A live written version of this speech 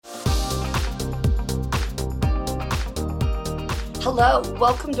Hello,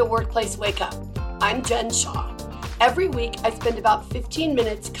 welcome to Workplace Wake Up. I'm Jen Shaw. Every week, I spend about 15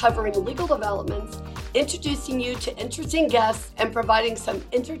 minutes covering legal developments, introducing you to interesting guests, and providing some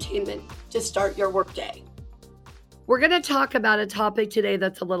entertainment to start your workday. We're going to talk about a topic today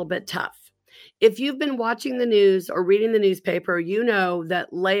that's a little bit tough. If you've been watching the news or reading the newspaper, you know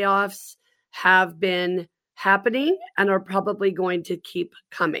that layoffs have been happening and are probably going to keep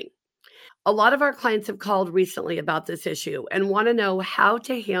coming. A lot of our clients have called recently about this issue and want to know how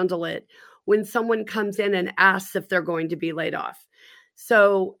to handle it when someone comes in and asks if they're going to be laid off.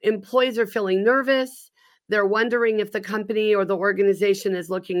 So employees are feeling nervous. They're wondering if the company or the organization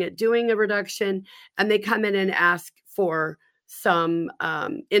is looking at doing a reduction, and they come in and ask for some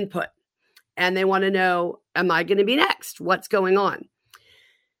input. And they want to know, am I going to be next? What's going on?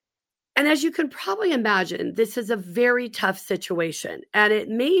 And as you can probably imagine, this is a very tough situation, and it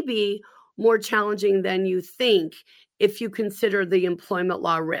may be more challenging than you think if you consider the employment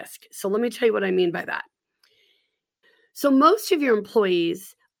law risk. So let me tell you what I mean by that. So most of your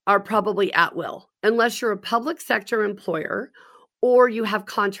employees are probably at will, unless you're a public sector employer or you have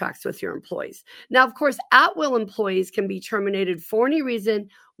contracts with your employees. Now, of course, at will employees can be terminated for any reason,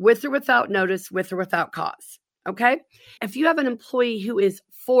 with or without notice, with or without cause. Okay? If you have an employee who is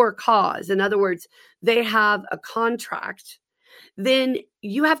for cause, in other words, they have a contract, then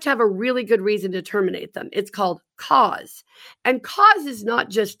you have to have a really good reason to terminate them. It's called cause. And cause is not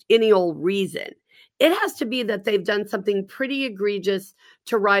just any old reason. It has to be that they've done something pretty egregious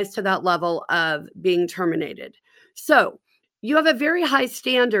to rise to that level of being terminated. So you have a very high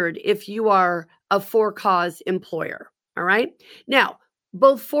standard if you are a for-cause employer, all right? Now,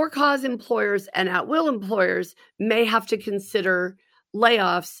 both for-cause employers and at-will employers may have to consider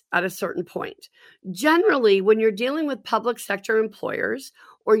layoffs at a certain point. Generally, when you're dealing with public sector employers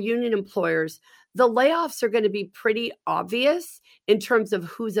or union employers, the layoffs are going to be pretty obvious in terms of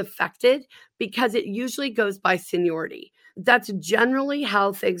who's affected because it usually goes by seniority. That's generally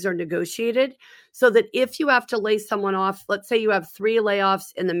how things are negotiated, so that if you have to lay someone off, let's say you have 3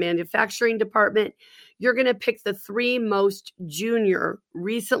 layoffs in the manufacturing department, you're going to pick the 3 most junior,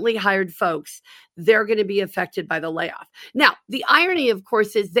 recently hired folks. They're going to be affected by the layoff. Now, the irony, of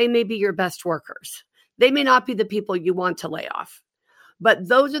course, is they may be your best workers. They may not be the people you want to lay off, but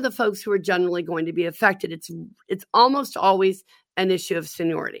those are the folks who are generally going to be affected. It's almost always an issue of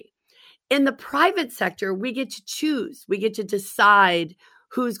seniority. In the private sector, we get to choose. We get to decide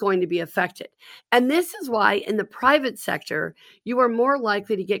who's going to be affected. And this is why in the private sector, you are more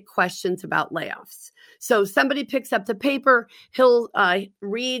likely to get questions about layoffs. So somebody picks up the paper, he'll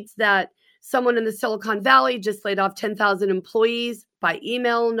reads that someone in the Silicon Valley just laid off 10,000 employees by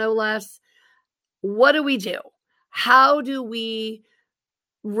email, no less. What do we do? How do we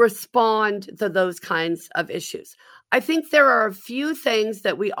respond to those kinds of issues? I think there are a few things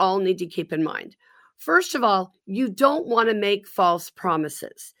that we all need to keep in mind. First of all, you don't want to make false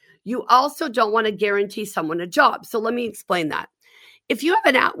promises. You also don't want to guarantee someone a job. So let me explain that. If you have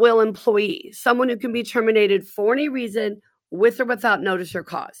an at-will employee, someone who can be terminated for any reason, with or without notice or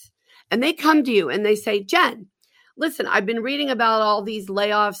cause, and they come to you and they say, Jen, listen, I've been reading about all these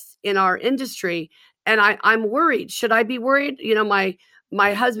layoffs in our industry, and I'm worried. Should I be worried? You know,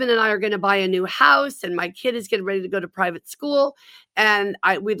 my husband and I are going to buy a new house, and my kid is getting ready to go to private school, and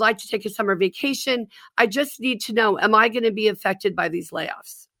we'd like to take a summer vacation. I just need to know, am I going to be affected by these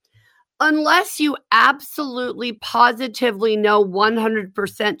layoffs? Unless you absolutely positively know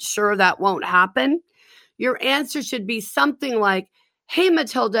 100% sure that won't happen, your answer should be something like, hey,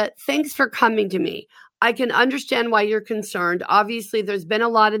 Matilda, thanks for coming to me. I can understand why you're concerned. Obviously, there's been a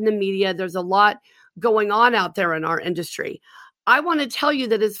lot in the media. There's a lot going on out there in our industry. I want to tell you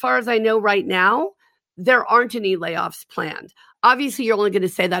that as far as I know right now, there aren't any layoffs planned. Obviously, you're only going to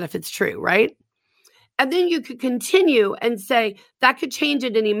say that if it's true, right? And then you could continue and say, that could change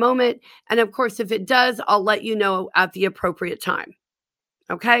at any moment. And of course, if it does, I'll let you know at the appropriate time.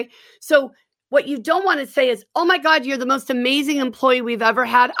 Okay? So what you don't want to say is, oh my God, you're the most amazing employee we've ever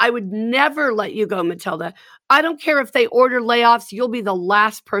had. I would never let you go, Matilda. I don't care if they order layoffs. You'll be the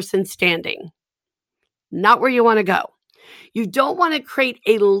last person standing. Not where you want to go. You don't want to create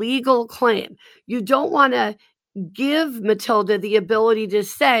a legal claim. You don't want to give Matilda the ability to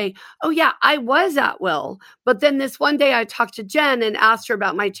say, oh yeah, I was at will, but then this one day I talked to Jen and asked her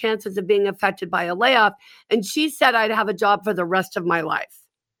about my chances of being affected by a layoff, and she said I'd have a job for the rest of my life.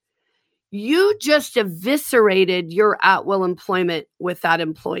 You just eviscerated your at-will employment with that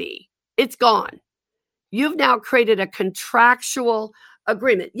employee. It's gone. You've now created a contractual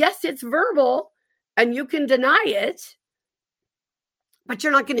agreement. Yes, it's verbal, and you can deny it, But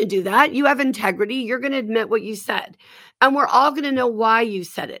you're not going to do that. You have integrity. You're going to admit what you said. And we're all going to know why you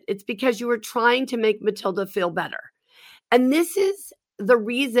said it. It's because you were trying to make Matilda feel better. And this is the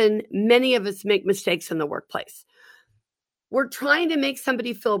reason many of us make mistakes in the workplace. We're trying to make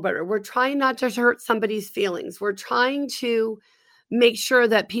somebody feel better. We're trying not to hurt somebody's feelings. We're trying to make sure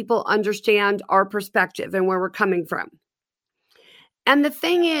that people understand our perspective and where we're coming from. And the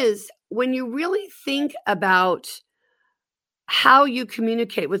thing is, when you really think about how you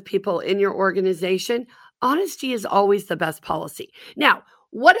communicate with people in your organization, honesty is always the best policy. Now,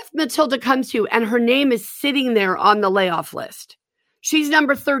 what if Matilda comes to you and her name is sitting there on the layoff list? She's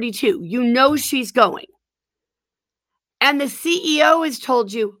number 32. You know she's going. And the CEO has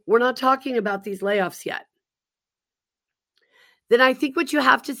told you, we're not talking about these layoffs yet. Then I think what you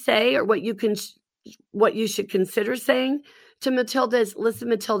have to say, or what you should consider saying to Matilda is, listen,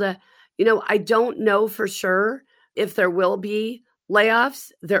 Matilda, I don't know for sure if there will be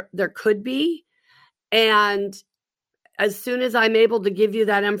layoffs. There could be. And as soon as I'm able to give you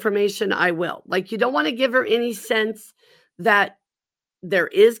that information, I will. You don't want to give her any sense that there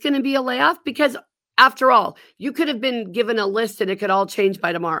is going to be a layoff, because after all, you could have been given a list and it could all change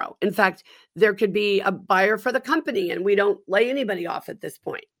by tomorrow. In fact, there could be a buyer for the company and we don't lay anybody off at this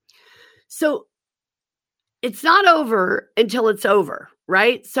point. So it's not over until it's over,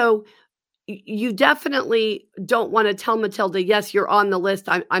 right? So you definitely don't want to tell Matilda, yes, you're on the list.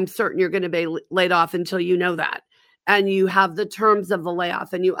 I'm certain you're going to be laid off until you know that. And you have the terms of the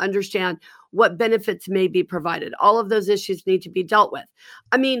layoff and you understand what benefits may be provided. All of those issues need to be dealt with.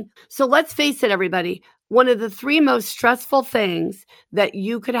 So let's face it, everybody. One of the 3 most stressful things that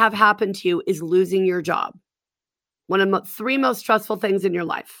you could have happen to you is losing your job. One of the 3 most stressful things in your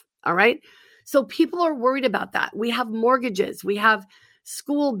life. All right. So people are worried about that. We have mortgages. We have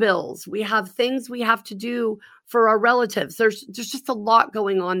school bills. We have things we have to do for our relatives. There's just a lot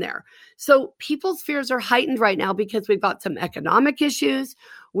going on there. So people's fears are heightened right now because we've got some economic issues.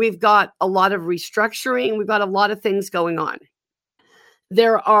 We've got a lot of restructuring. We've got a lot of things going on.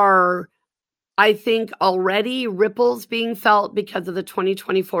 There are, I think, already ripples being felt because of the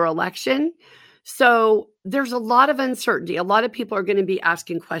 2024 election. So there's a lot of uncertainty. A lot of people are going to be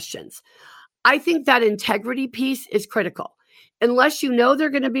asking questions. I think that integrity piece is critical. Unless you know they're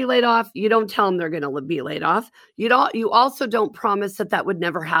going to be laid off, you don't tell them they're going to be laid off. You also don't promise that would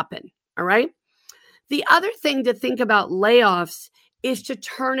never happen. All right. The other thing to think about layoffs is to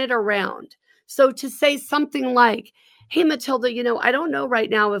turn it around. So to say something like, hey, Matilda, I don't know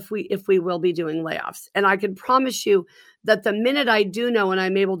right now if we will be doing layoffs. And I can promise you that the minute I do know and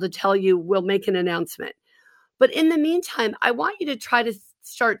I'm able to tell you, we'll make an announcement. But in the meantime, I want you to try to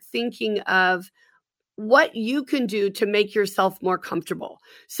start thinking of what you can do to make yourself more comfortable.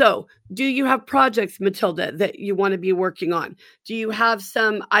 So do you have projects, Matilda, that you want to be working on? Do you have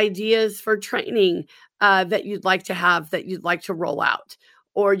some ideas for training that you'd like to have, that you'd like to roll out,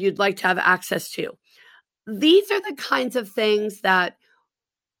 or you'd like to have access to? These are the kinds of things that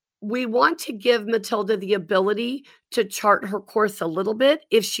we want to give Matilda the ability to chart her course a little bit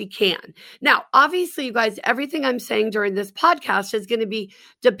if she can. Now, obviously, you guys, everything I'm saying during this podcast is going to be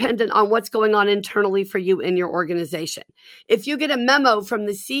dependent on what's going on internally for you in your organization. If you get a memo from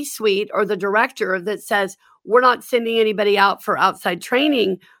the C-suite or the director that says, we're not sending anybody out for outside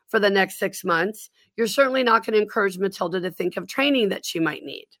training for the next 6 months, you're certainly not going to encourage Matilda to think of training that she might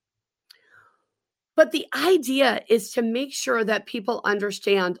need. But the idea is to make sure that people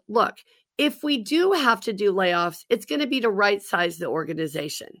understand, look, if we do have to do layoffs, it's going to be to right size the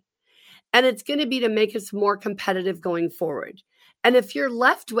organization. And it's going to be to make us more competitive going forward. And if you're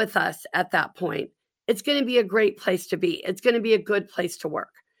left with us at that point, it's going to be a great place to be. It's going to be a good place to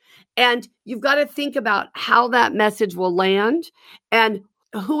work. And you've got to think about how that message will land and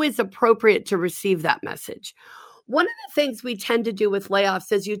who is appropriate to receive that message. One of the things we tend to do with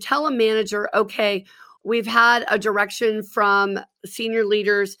layoffs is you tell a manager, okay, we've had a direction from senior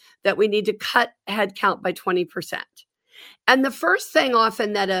leaders that we need to cut headcount by 20%. And the first thing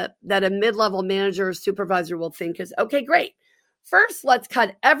often that a mid-level manager or supervisor will think is, okay, great. First, let's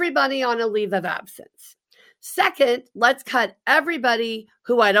cut everybody on a leave of absence. Second, let's cut everybody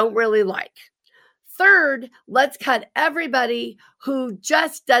who I don't really like. Third, let's cut everybody who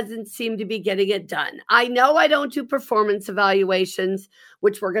just doesn't seem to be getting it done. I know I don't do performance evaluations,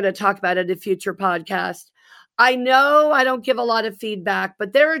 which we're going to talk about in a future podcast. I know I don't give a lot of feedback,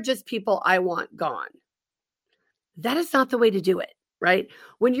 but there are just people I want gone. That is not the way to do it, right?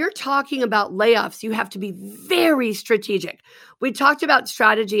 When you're talking about layoffs, you have to be very strategic. We talked about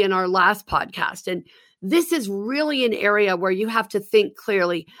strategy in our last podcast, and this is really an area where you have to think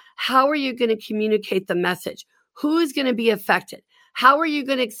clearly. How are you going to communicate the message? Who is going to be affected? How are you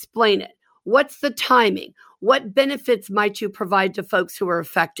going to explain it? What's the timing? What benefits might you provide to folks who are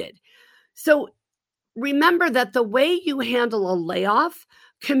affected? So remember that the way you handle a layoff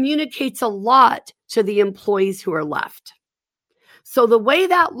communicates a lot to the employees who are left. So the way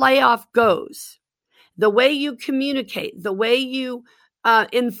that layoff goes, the way you communicate, the way you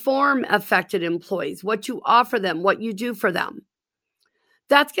inform affected employees, what you offer them, what you do for them,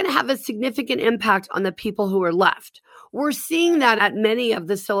 that's going to have a significant impact on the people who are left. We're seeing that at many of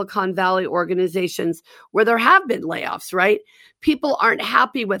the Silicon Valley organizations where there have been layoffs, right? People aren't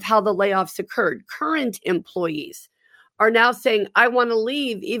happy with how the layoffs occurred. Current employees are now saying, I want to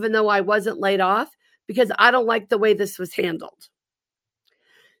leave even though I wasn't laid off because I don't like the way this was handled.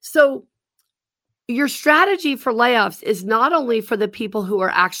 So your strategy for layoffs is not only for the people who are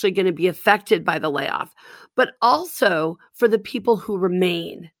actually going to be affected by the layoff, but also for the people who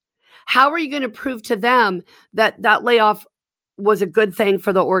remain. How are you going to prove to them that that layoff was a good thing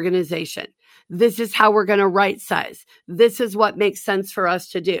for the organization? This is how we're going to right size. This is what makes sense for us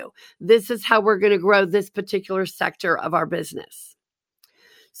to do. This is how we're going to grow this particular sector of our business.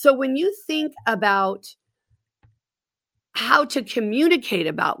 So when you think about how to communicate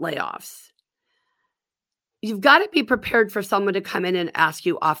about layoffs, you've got to be prepared for someone to come in and ask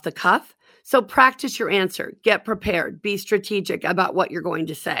you off the cuff. So practice your answer, get prepared, be strategic about what you're going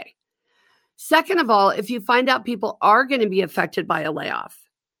to say. Second of all, if you find out people are going to be affected by a layoff,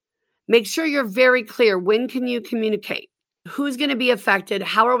 make sure you're very clear. When can you communicate? Who's going to be affected?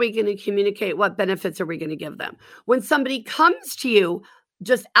 How are we going to communicate? What benefits are we going to give them? When somebody comes to you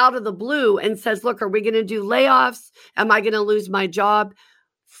just out of the blue and says, look, are we going to do layoffs? Am I going to lose my job?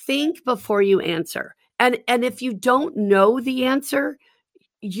 Think before you answer. And if you don't know the answer,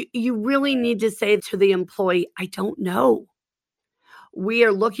 you really need to say to the employee, I don't know. We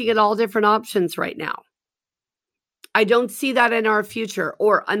are looking at all different options right now. I don't see that in our future.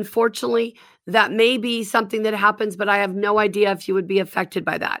 Or unfortunately, that may be something that happens, but I have no idea if you would be affected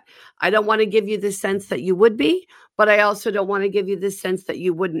by that. I don't want to give you the sense that you would be, but I also don't want to give you the sense that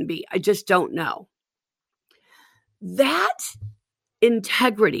you wouldn't be. I just don't know. That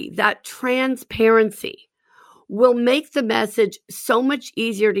integrity, that transparency will make the message so much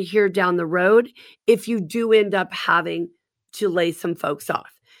easier to hear down the road if you do end up having to lay some folks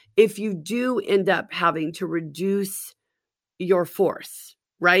off, if you do end up having to reduce your force,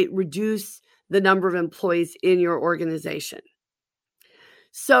 right? Reduce the number of employees in your organization.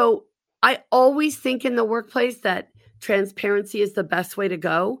 So I always think in the workplace that transparency is the best way to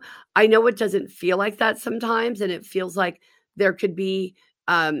go. I know it doesn't feel like that sometimes, and it feels like there could be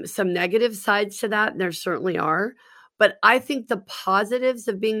some negative sides to that, and there certainly are. But I think the positives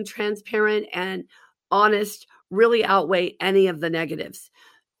of being transparent and honest really outweigh any of the negatives.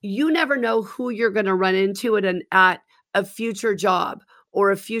 You never know who you're going to run into at a future job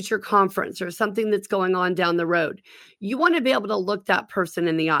or a future conference or something that's going on down the road. You want to be able to look that person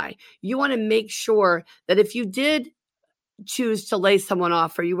in the eye. You want to make sure that if you did choose to lay someone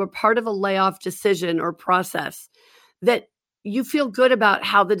off or you were part of a layoff decision or process, that you feel good about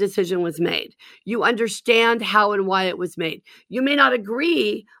how the decision was made. You understand how and why it was made. You may not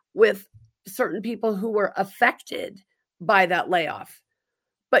agree with certain people who were affected by that layoff,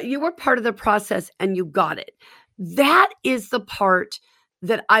 but you were part of the process and you got it. That is the part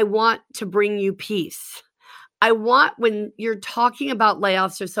that I want to bring you peace. I want when you're talking about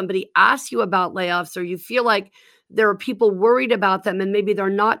layoffs or somebody asks you about layoffs or you feel like there are people worried about them and maybe they're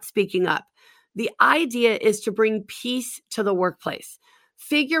not speaking up. The idea is to bring peace to the workplace.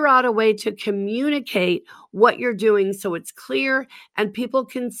 Figure out a way to communicate what you're doing so it's clear and people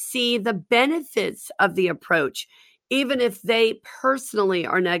can see the benefits of the approach, even if they personally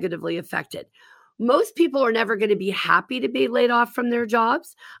are negatively affected. Most people are never going to be happy to be laid off from their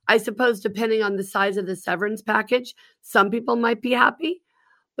jobs. I suppose depending on the size of the severance package, some people might be happy.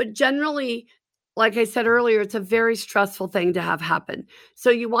 But generally, like I said earlier, it's a very stressful thing to have happen. So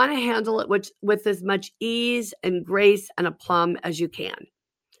you want to handle it with as much ease and grace and aplomb as you can.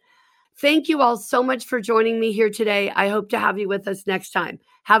 Thank you all so much for joining me here today. I hope to have you with us next time.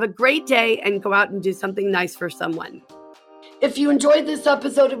 Have a great day and go out and do something nice for someone. If you enjoyed this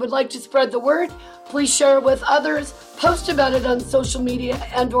episode and would like to spread the word, please share it with others, post about it on social media,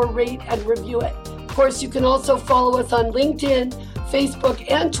 and or rate and review it. Of course, you can also follow us on LinkedIn, Facebook,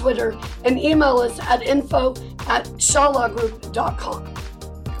 and Twitter, and email us at info@shawlawgroup.com.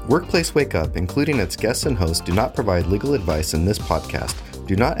 Workplace Wake Up, including its guests and hosts, do not provide legal advice in this podcast.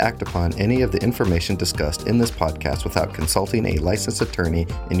 Do not act upon any of the information discussed in this podcast without consulting a licensed attorney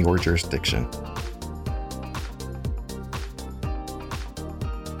in your jurisdiction.